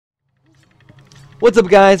What's up,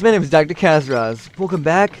 guys? My name is Dr.Caztendo. Welcome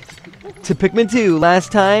back to Pikmin 2.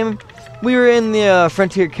 Last time we were in the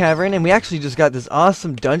Frontier Cavern, and we actually just got this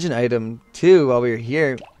awesome dungeon item too while we were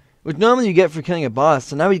here, which normally you get for killing a boss.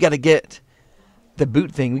 So now we got to get the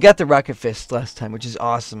boot thing. We got the rocket fist last time, which is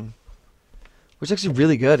awesome, which is actually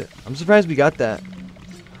really good. I'm surprised we got that.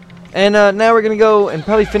 And now we're gonna go and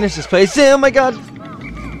probably finish this place. Oh my god!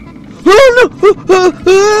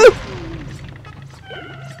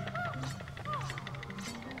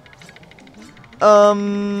 Oh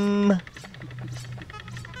no!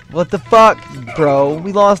 What the fuck, bro?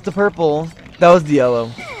 We lost the purple. That was the yellow.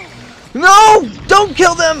 No! Don't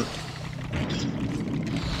kill them!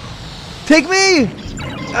 Take me!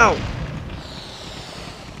 Ow.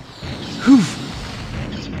 Whew.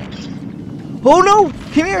 Oh no!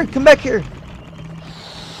 Come here! Come back here!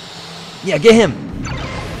 Yeah, get him!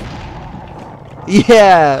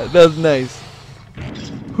 Yeah! That was nice.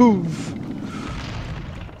 Whew.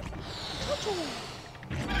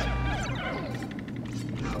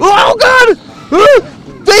 Oh god!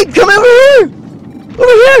 Wait, come over here!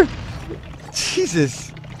 Over here!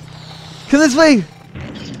 Jesus! Come this way!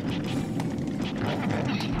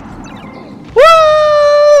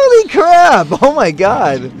 Holy crap! Oh my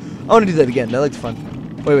god! I want to do that again. That looks fun.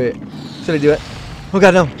 Wait. Should I do it? Oh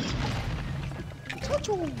god, no!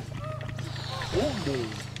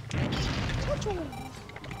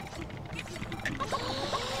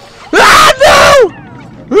 Ah, no!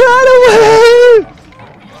 Run away!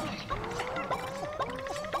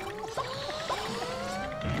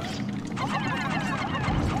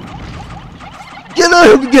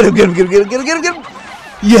 Get him!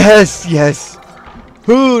 Yes!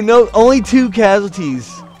 Ooh, no, only 2 casualties.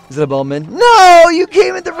 Is it a Bowman? No, you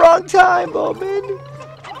came at the wrong time, Bowman.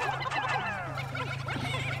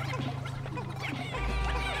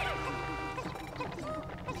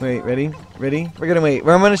 Wait, ready? We're gonna wait.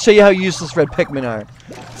 I'm gonna show you how useless red Pikmin are.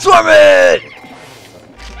 Swarm it!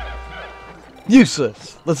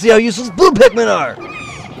 Useless. Let's see how useless blue Pikmin are.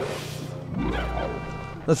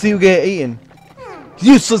 Let's see who get eaten.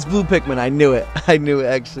 Useless blue Pikmin. I knew it.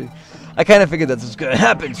 Actually. I kind of figured that's what's gonna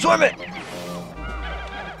happen. Swarm it!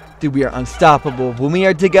 Dude, we are unstoppable. When we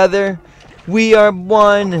are together, we are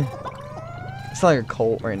one. It's not like a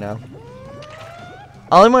cult right now.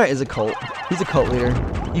 Olimar is a cult. He's a cult leader.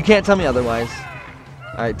 You can't tell me otherwise.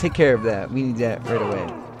 Alright, take care of that. We need that right away.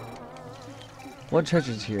 What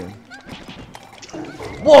treasure's here?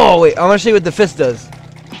 Whoa, wait. I want to show you what the fist does.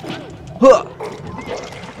 Huh.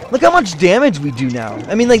 Look how much damage we do now.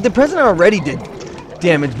 I mean, like, the president already did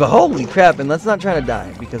damage, but holy crap. And let's not try to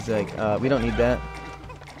die, because, like, we don't need that.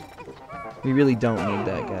 We really don't need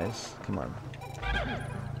that, guys. Come on.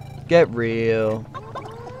 Get real.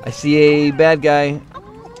 I see a bad guy.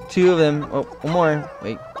 2 of them. Oh, one more.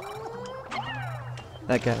 Wait.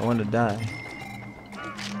 That guy wanted to die.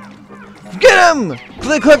 Get him!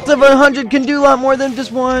 The collective of 100 can do a lot more than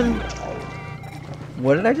just one.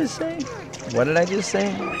 What did I just say?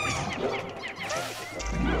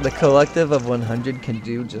 The collective of 100 can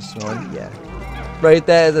do just one? Yeah. Write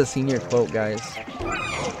that as a senior quote, guys.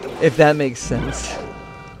 If that makes sense.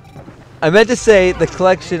 I meant to say the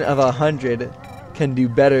collection of 100 can do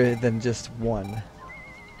better than just one.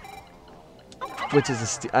 Which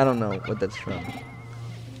is I don't know what that's from.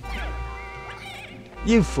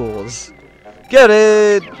 You fools. Get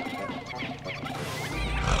it!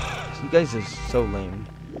 You guys are so lame.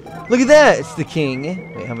 Look at that! It's the king.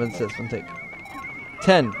 Wait, how much is this? One take.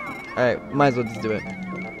 10. Alright, might as well just do it.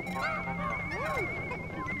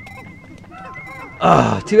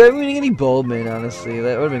 Too bad we didn't get any Boldman, honestly.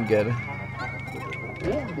 That would have been good.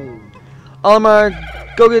 Olimar,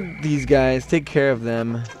 go get these guys. Take care of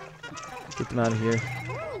them. Get them out of here.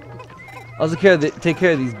 Also take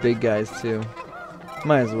care of these big guys, too.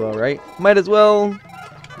 Might as well, right? Might as well.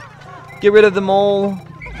 Get rid of the mole.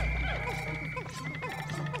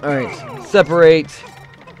 Alright, separate.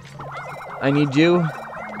 I need you.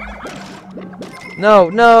 No.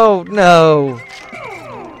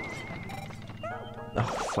 Oh,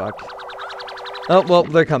 fuck. Oh, well,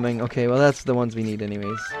 they're coming. Okay, well, that's the ones we need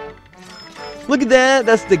anyways. Look at that!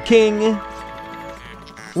 That's the king.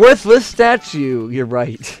 Worthless statue. You're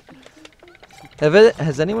right.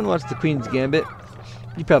 Has anyone watched The Queen's Gambit?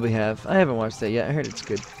 You probably have. I haven't watched that yet. I heard it's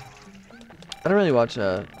good. I don't really watch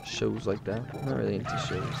shows like that. I'm not really into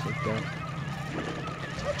shows like that.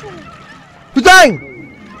 Who's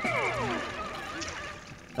dying?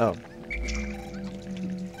 Oh.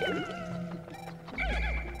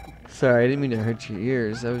 Sorry, I didn't mean to hurt your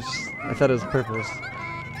ears. I thought it was purpose.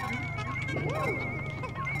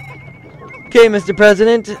 Okay, Mr.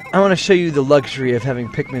 President, I want to show you the luxury of having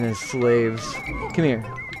Pikmin as slaves. Come here.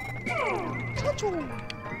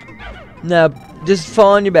 Now, just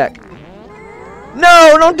fall on your back.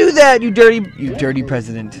 No, don't do that, you dirty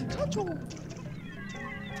president.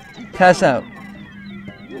 Pass out.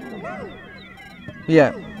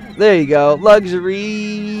 Yeah, there you go.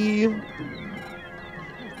 Luxury.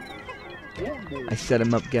 I set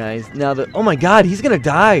him up, guys. Now the oh my God, he's gonna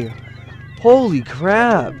die. Holy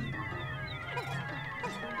crap.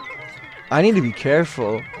 I need to be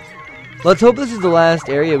careful. Let's hope this is the last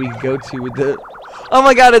area we can go to with the... Oh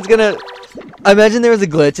my God, it's gonna... I imagine there was a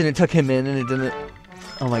glitch and it took him in and it didn't...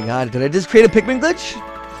 Oh my God, did I just create a Pikmin glitch?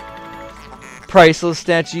 Priceless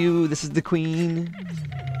statue, this is the queen.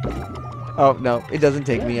 Oh, no, it doesn't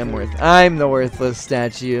take me, I'm the worthless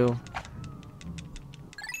statue.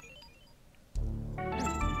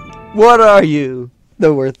 What are you?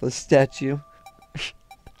 The worthless statue.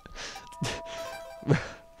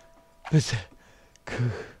 That's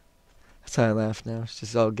how I laugh now. It's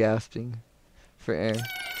just all gasping for air.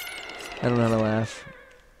 I don't know how to laugh.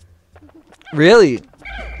 Really?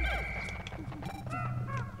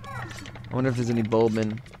 I wonder if there's any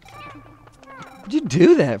Bulbin. What'd you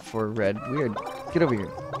do that for, Red? Weird. Get over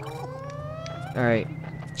here. Alright.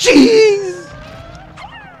 Jeez!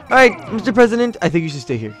 Alright, Mr. President, I think you should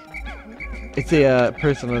stay here. It's a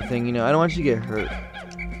personal thing, you know. I don't want you to get hurt.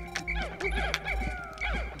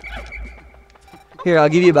 Here, I'll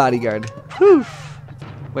give you a bodyguard. Whew.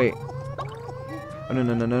 Wait. Oh,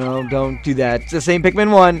 no. Don't do that. It's the same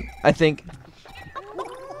Pikmin 1, I think.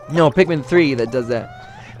 No, Pikmin 3 that does that.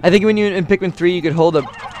 I think when you in Pikmin 3, you could hold a...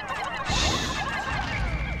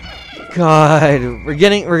 God, we're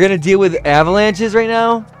gonna deal with avalanches right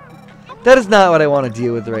now? That is not what I want to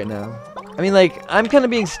deal with right now. I mean, like, I'm kind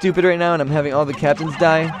of being stupid right now and I'm having all the captains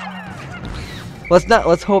die.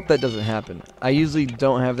 Let's hope that doesn't happen. I usually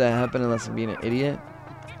don't have that happen unless I'm being an idiot.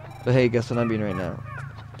 But hey, guess what I'm being right now?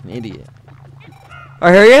 An idiot.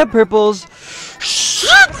 Alright, hurry up, purples.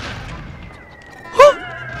 Shit!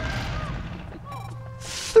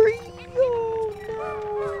 3. Oh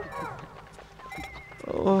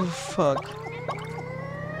no. Oh fuck.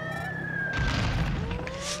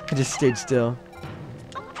 I just stayed still.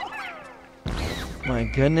 My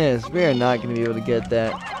goodness, we are not going to be able to get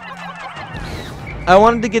that. I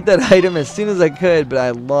wanted to get that item as soon as I could, but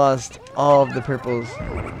I lost all of the purples.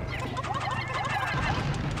 Oh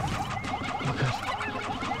God.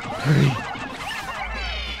 Hurry.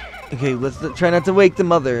 Okay, let's try not to wake the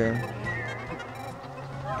mother.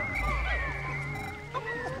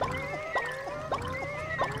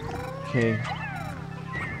 Okay.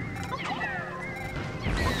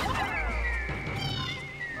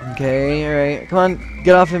 Okay, alright. Come on,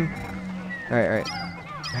 get off him. Alright.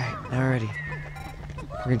 Alright, now we're ready.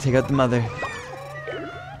 We're gonna take out the mother.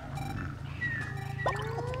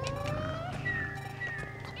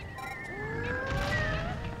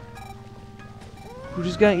 Who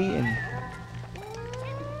just got eaten?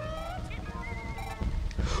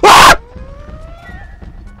 Ah!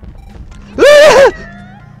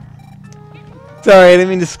 Sorry, I didn't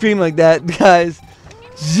mean to scream like that, guys.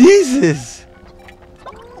 Jesus!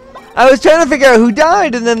 I was trying to figure out who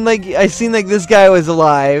died, and then like I seen like this guy was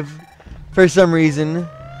alive for some reason.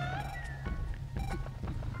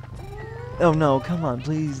 Oh no, come on,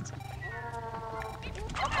 please.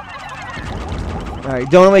 Alright,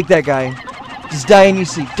 don't wake that guy. Just die in your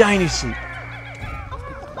sleep. Die in your sleep.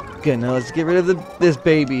 Good, now let's get rid of this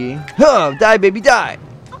baby. Oh, die, baby, die.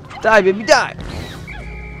 Die, baby, die.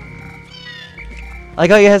 I like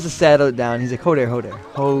how he has to saddle it down. He's like, ho there, ho there,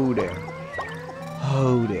 ho there.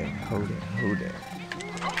 Ho there, ho there, ho there.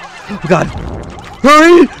 Oh God.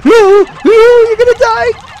 Hurry! No! No! You're gonna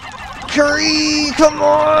die! Curry! Come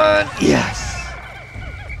on! Yes!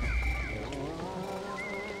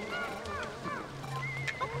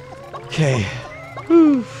 Okay.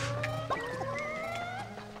 Whew.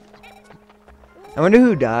 I wonder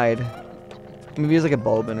who died. Maybe it was like a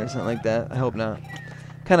Bulbin or something like that. I hope not.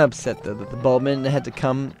 Kind of upset though that the Bulbin had to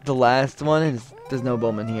come the last one and there's no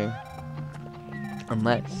Bulbin here.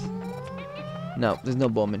 Unless. No, there's no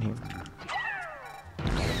Bulbin here.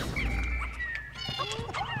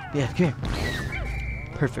 Yeah, come here.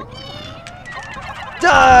 Perfect.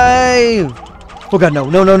 Die! Oh God, no,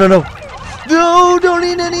 no, no, no, no. No, don't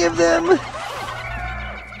eat any of them.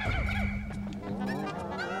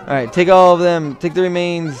 Alright, take all of them. Take the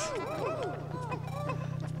remains.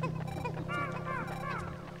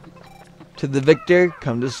 To the victor,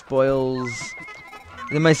 come to spoils.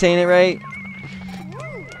 Am I saying it right?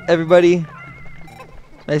 Everybody? Am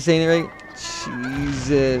I saying it right?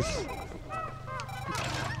 Jesus.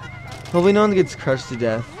 Hopefully no one gets crushed to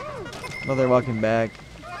death while they're walking back.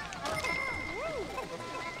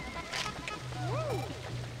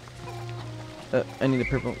 I need a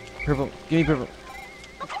purple. Purple. Give me purple.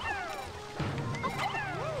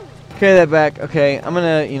 Carry that back. Okay, I'm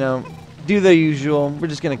gonna, you know, do the usual. We're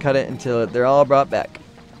just gonna cut it until they're all brought back.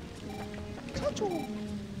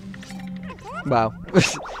 Wow.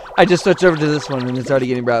 I just switched over to this one and it's already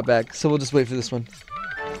getting brought back. So we'll just wait for this one.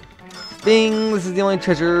 Bing! This is the only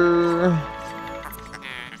treasure.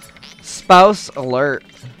 Spouse alert.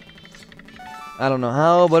 I don't know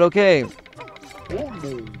how, but okay.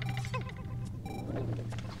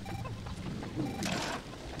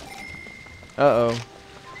 Uh-oh.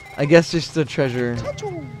 I guess there's still treasure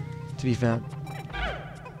to be found.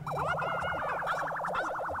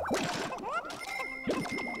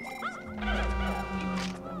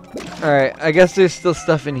 Alright, I guess there's still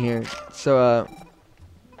stuff in here. So,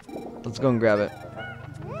 let's go and grab it.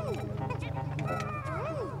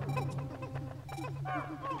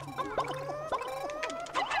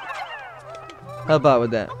 How about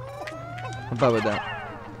with that? How about with that?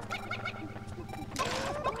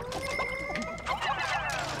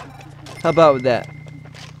 How about with that?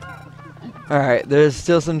 Alright, there's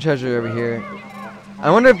still some treasure over here. I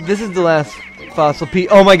wonder if this is the last fossil piece.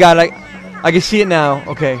 Oh my god, I can see it now.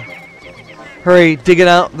 Okay. Hurry, dig it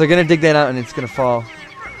out. They're gonna dig that out and it's gonna fall.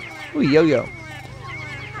 Ooh, yo-yo.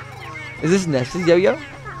 Is this Ness's yo-yo?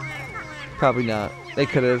 Probably not. They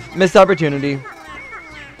could have. Missed opportunity.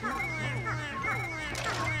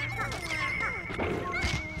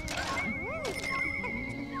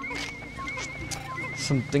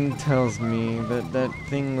 Something tells me that that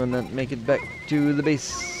thing will not make it back to the base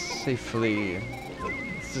safely.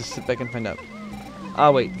 Let's just sit back and find out.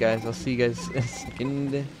 I'll wait, guys. I'll see you guys in a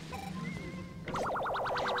second.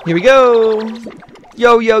 Here we go!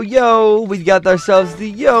 Yo, yo, yo! We got ourselves the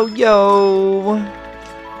yo-yo!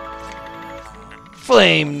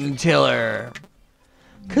 Flame Tiller!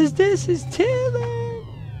 'Cause this is Tiller!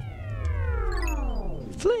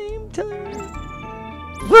 Flame Tiller!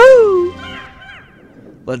 Woo!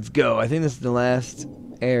 Let's go. I think this is the last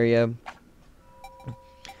area.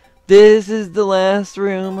 This is the last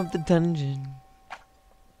room of the dungeon.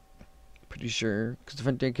 Pretty sure, because the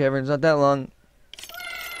Frontier Cavern's not that long.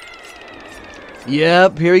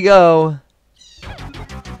 Yep, here we go.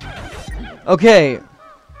 Okay.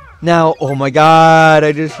 Now, oh my god,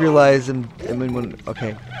 I just realized I'm in one.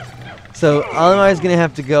 Okay. So, Olimar's gonna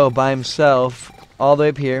have to go by himself all the way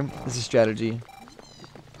up here. This is strategy.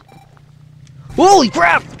 Holy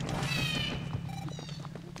crap!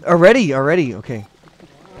 Already, okay.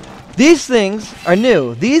 These things are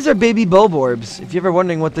new. These are baby bulborbs, if you're ever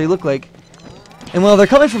wondering what they look like. And well, they're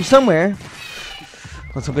coming from somewhere.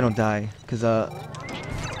 Let's hope we don't die, because, holy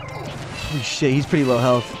shit, he's pretty low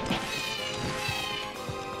health.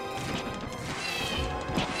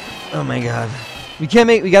 Oh my god. We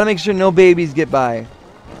gotta make sure no babies get by.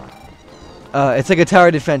 It's like a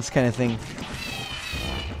tower defense kind of thing.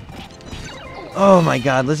 Oh my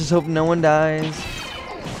god, let's just hope no one dies.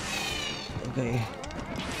 Okay.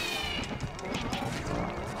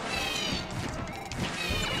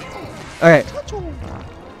 Alright.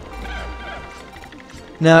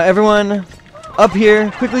 Now everyone up here.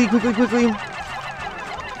 Quickly. Come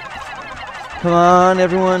on,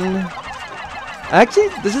 everyone. Actually,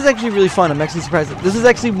 this is actually really fun. I'm actually surprised. This is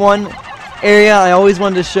actually one area I always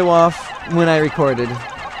wanted to show off when I recorded.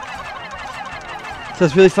 So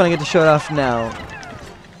it's really fun to get to show it off now.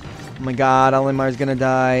 Oh my god, Olimar's gonna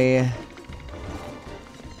die.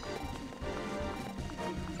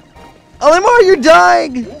 Olimar, you're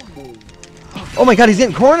dying! Oh my god, he's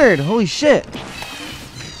getting cornered! Holy shit!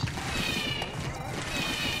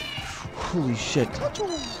 Holy shit.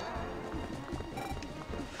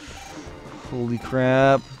 Holy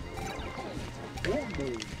crap.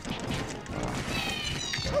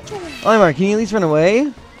 Olimar, can you at least run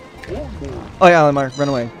away? Oh yeah, Olimar, run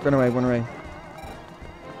away.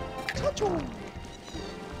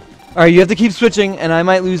 Alright, you have to keep switching, and I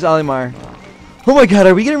might lose Olimar. Oh my god,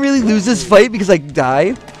 are we gonna really lose this fight because I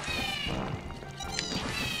die?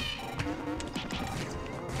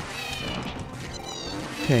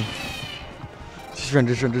 Okay. Just run.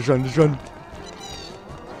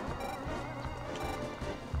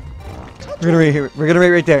 We're gonna wait here. We're gonna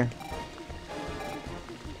wait right there.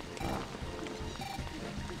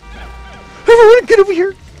 Everyone get over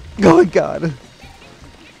here! Oh my god.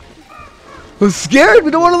 I'm scared!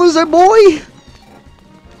 We don't want to lose our boy!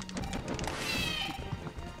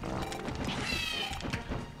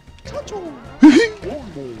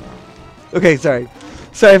 Okay, sorry.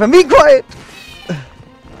 Sorry if I'm being quiet!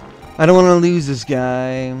 I don't want to lose this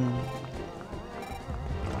guy.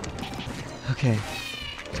 Okay.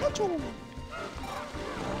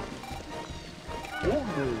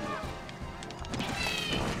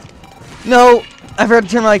 No! I forgot to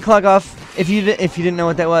turn my clock off. If you didn't know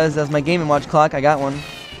what that was my Game & Watch clock. I got one.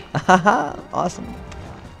 Haha! Awesome.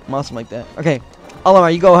 I'm awesome like that. Okay.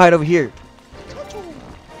 Olimar, you go hide over here.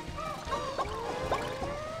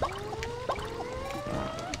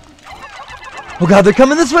 Oh god, they're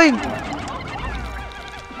coming this way!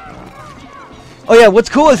 Oh yeah, what's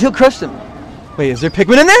cool is he'll crush them. Wait, is there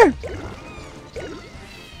Pikmin in there?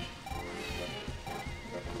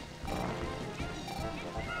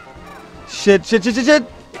 Shit, shit, shit, shit, shit!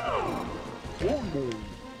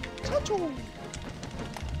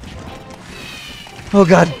 Oh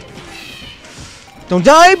god. Don't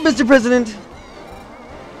die, Mr. President!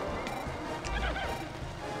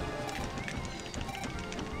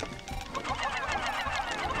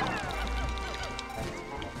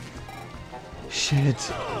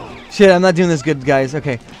 Shit. Shit, I'm not doing this good, guys.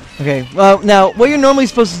 Okay. Okay. Well, now, what you're normally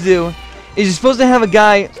supposed to do is you're supposed to have a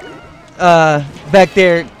guy back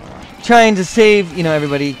there trying to save, you know,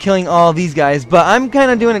 everybody, killing all these guys, but I'm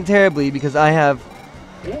kind of doing it terribly because I have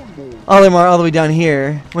Olimar all the way down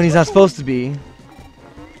here when he's not supposed to be.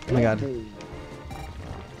 Oh my god.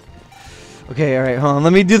 Okay, alright, hold on.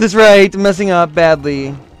 Let me do this right. I'm messing up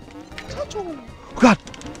badly. Oh god.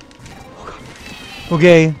 Oh god.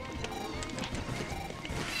 Okay.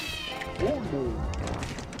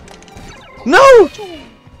 No!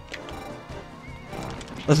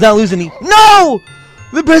 Let's not lose any. No!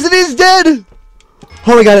 The president is dead!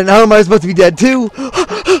 Oh my god, and Olimar is supposed to be dead too.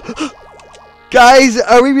 Guys,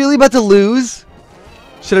 are we really about to lose?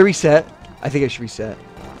 Should I reset? I think I should reset.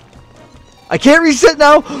 I can't reset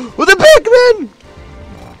now with a Pikmin!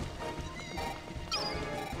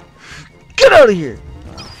 Get out of here!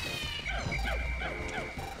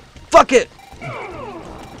 Fuck it!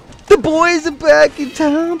 The boys are back in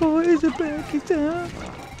town, boys are back in town.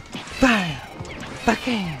 Bam! Back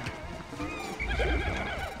in!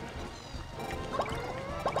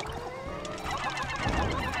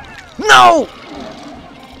 No!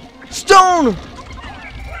 Stone!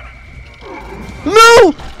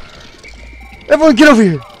 No! Everyone get over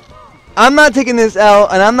here! I'm not taking this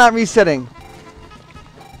out and I'm not resetting.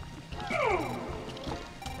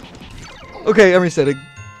 Okay, I'm resetting.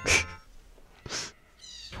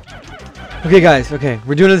 Okay guys, okay,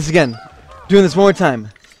 we're doing this again. Doing this one more time.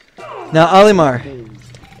 Now Olimar,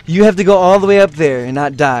 you have to go all the way up there and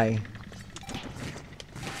not die.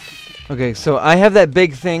 Okay, so I have that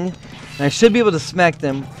big thing, and I should be able to smack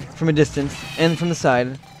them from a distance and from the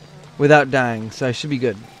side without dying, so I should be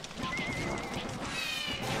good.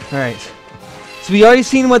 Alright. So we already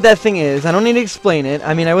seen what that thing is. I don't need to explain it.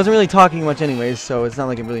 I mean, I wasn't really talking much anyways, so it's not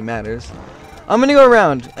like it really matters. I'm gonna go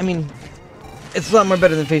around. I mean, it's a lot more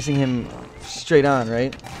better than facing him straight on,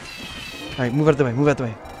 right? Alright, move out of the way, move out of the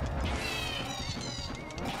way.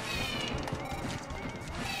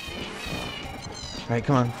 Alright,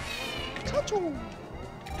 come on.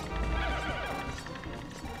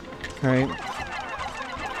 Alright.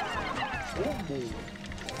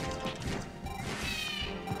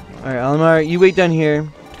 Alright, Olimar, you wait down here.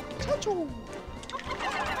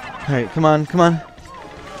 Alright, come on, come on.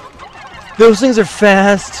 Those things are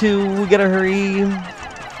fast too. We gotta hurry.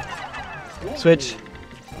 Switch.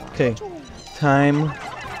 Okay. Time.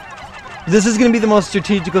 This is gonna be the most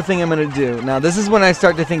strategical thing I'm gonna do. Now, this is when I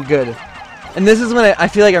start to think good. And this is when I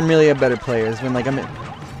feel like I'm really a better player. Is when like I'm in.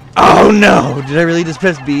 Oh no! Did I really just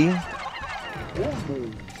press B?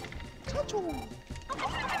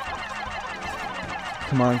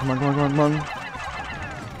 Come on, come on, come on, come on, come on.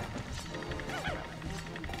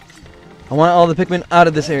 I want all the Pikmin out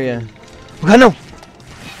of this area. Oh god, no!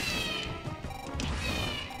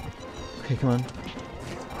 Okay, come on.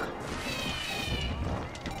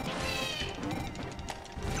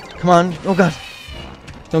 Come on. Oh god.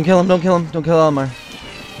 Don't kill him, don't kill him, don't kill Olimar.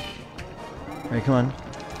 Alright, come on.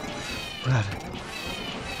 Oh god.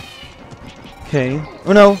 Okay.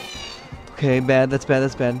 Oh no! Okay, bad, that's bad,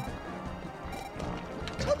 that's bad.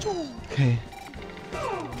 Okay.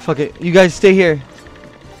 Fuck it. You guys stay here.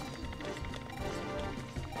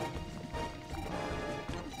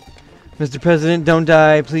 Mr. President, don't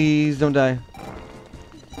die. Please, don't die.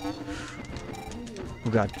 Oh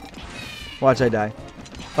god. Watch I die.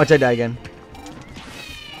 Watch I die again.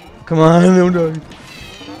 Come on, don't die.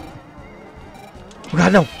 Oh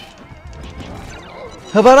god, no.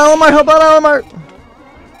 Help out Olimar! Help out Olimar!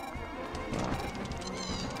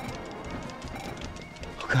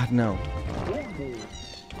 Oh god, no.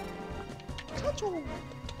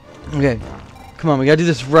 Okay. Come on, we gotta do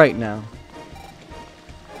this right now.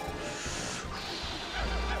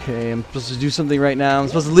 Okay, I'm supposed to do something right now. I'm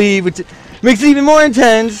supposed to leave, which makes it even more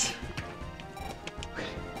intense.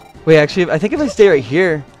 Wait, actually, I think if I stay right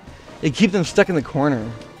here, it keeps them stuck in the corner.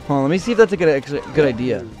 Hold on, let me see if that's a good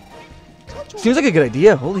idea. Seems like a good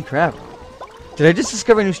idea. Holy crap. Did I just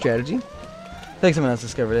discover a new strategy? I think someone else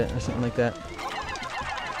discovered it or something like that.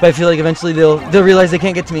 But I feel like eventually they'll realize they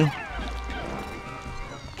can't get to me.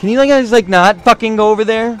 Can you guys like not fucking go over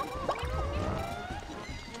there?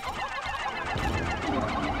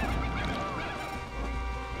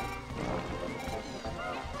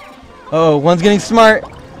 Oh, one's getting smart.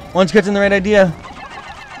 One's catching the right idea.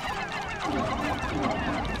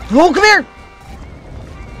 Oh, come here!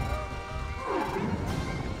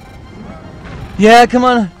 Yeah, come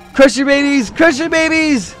on. Crush your babies! Crush your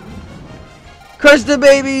babies! Crush the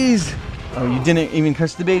babies! Oh, you didn't even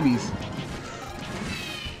crush the babies.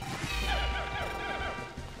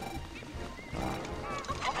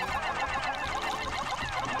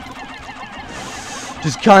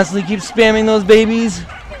 Just constantly keep spamming those babies.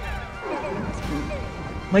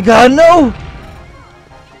 My god, no!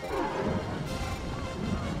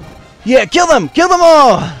 Yeah, kill them! Kill them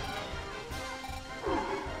all!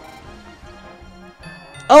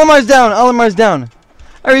 Olimar's down! Olimar's down!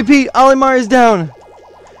 I repeat, Olimar is down!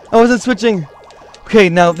 I wasn't switching. Okay,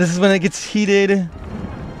 now this is when it gets heated.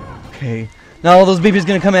 Okay, now all those babies are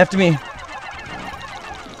gonna come after me.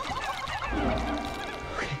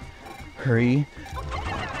 Okay, hurry.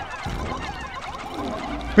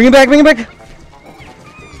 Bring it back, bring it back!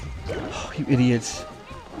 Oh, you idiots.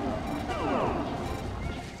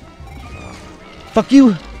 Fuck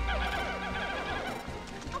you!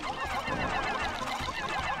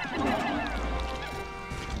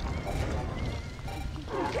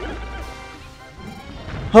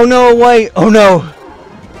 Oh no, white! Oh no!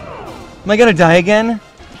 Am I gonna die again?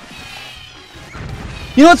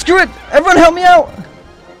 You know what? Screw it! Everyone help me out!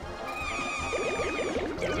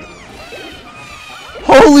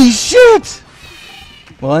 Holy shit!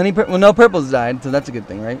 Well, no purples died, so that's a good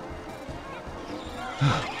thing, right?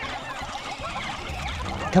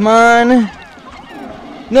 Come on!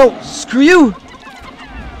 No, screw you!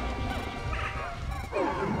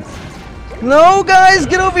 No, guys,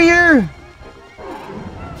 get over here!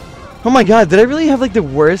 Oh my god, did I really have like the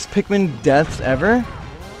worst Pikmin deaths ever?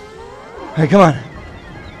 Alright, come on.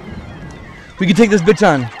 We can take this bitch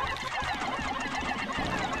on.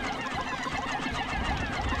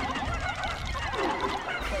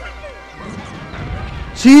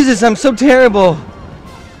 Jesus, I'm so terrible.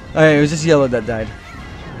 Alright, it was just yellow that died.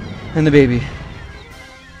 And the baby.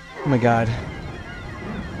 Oh my god.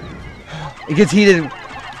 It gets heated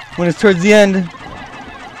when it's towards the end.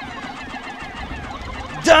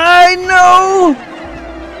 Die! No!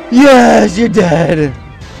 Yes, you're dead.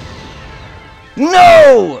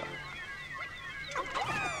 No!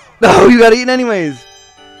 Oh, you got eaten anyways.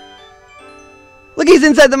 Look, he's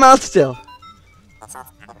inside the mouth still.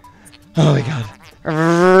 Oh my god.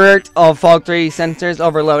 Alert, all Fog 3 sensors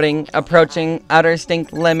overloading, approaching outer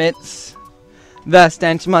stink limits. The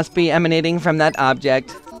stench must be emanating from that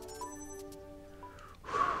object.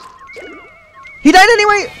 He died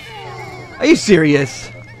anyway! Are you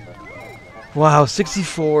serious? Wow,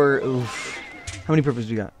 64. Oof. How many purples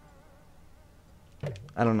do you got?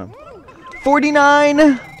 I don't know.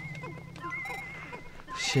 49!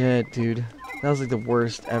 Shit, dude. That was like the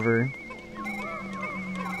worst ever.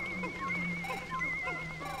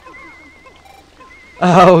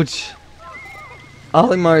 Ouch.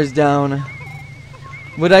 Olimar is down.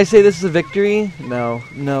 Would I say this is a victory? No.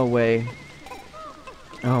 No way.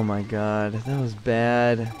 Oh my god. That was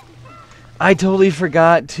bad. I totally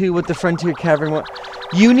forgot, too, what the Frontier Cavern was.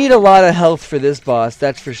 You need a lot of health for this boss,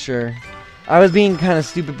 that's for sure. I was being kind of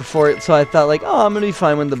stupid before it, so I thought, like, oh, I'm going to be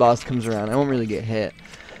fine when the boss comes around. I won't really get hit.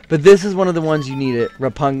 But this is one of the ones you need it.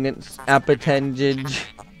 Repugnant appendage.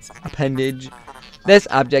 This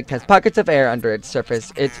object has pockets of air under its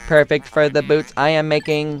surface. It's perfect for the boots I am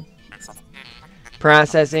making.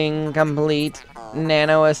 Processing complete.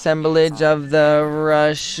 Nano assemblage of the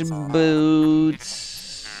rush boots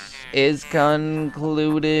is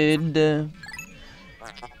concluded.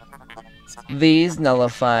 These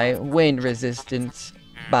nullify wind resistance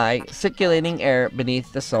by circulating air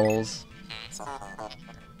beneath the soles.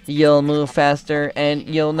 You'll move faster and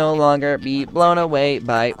you'll no longer be blown away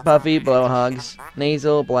by puffy blowhogs.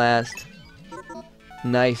 Nasal blast.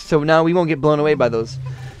 Nice. So now we won't get blown away by those.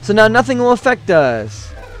 So now nothing will affect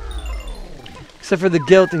us. Except for the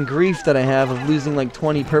guilt and grief that I have of losing like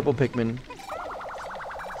 20 purple Pikmin.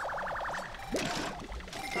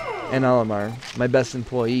 And Olimar, my best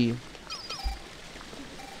employee.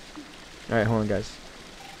 Alright, hold on guys.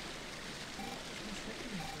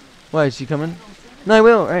 Why, is she coming? No, I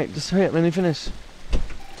will. Alright, just hurry up. Let me finish.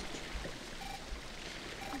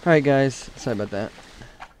 Alright, guys. Sorry about that.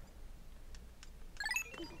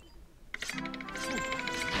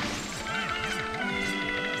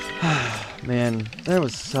 Man,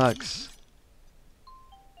 that sucks.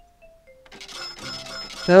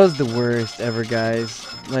 That was the worst ever, guys.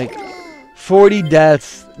 Like, 40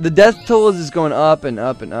 deaths. The death toll is just going up and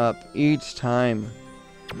up and up each time.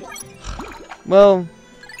 Well,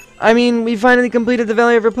 I mean, we finally completed the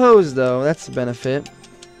Valley of Repose, though. That's the benefit.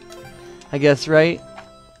 I guess, right?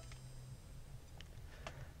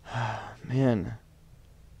 Man.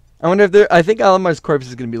 I wonder if I think Alamar's corpse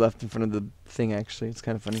is going to be left in front of the thing, actually. It's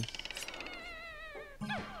kind of funny.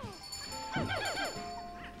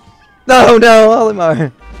 No,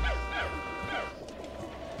 Olimar!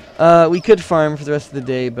 We could farm for the rest of the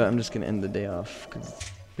day, but I'm just gonna end the day off, because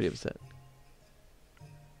it's pretty upset.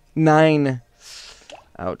 9.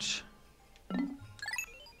 Ouch.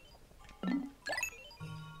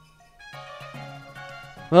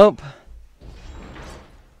 Well,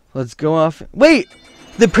 let's go off. Wait!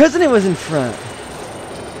 The president was in front!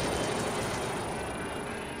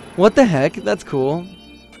 What the heck? That's cool.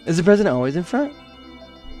 Is the president always in front?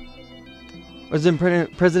 Or is the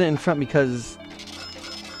president in front because...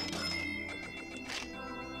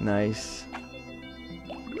 Nice.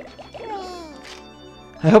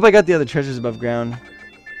 I hope I got the other treasures above ground.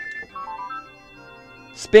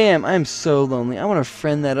 Spam, I am so lonely. I want a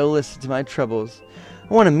friend that'll listen to my troubles.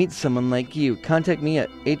 I want to meet someone like you. Contact me at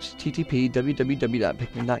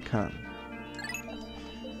http://www.pikmin.com.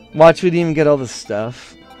 Watch, we didn't even get all the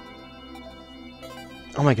stuff.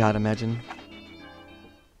 Oh my god, imagine.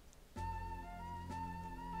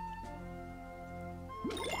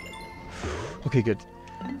 Okay, good.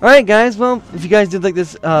 Alright guys, well, if you guys did like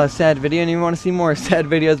this sad video and you want to see more sad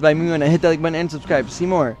videos by me, when I hit that like button and subscribe to see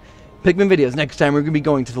more Pikmin videos. Next time we're going to be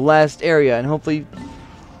going to the last area and hopefully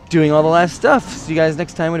doing all the last stuff. See you guys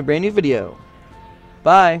next time with a brand new video.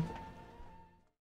 Bye!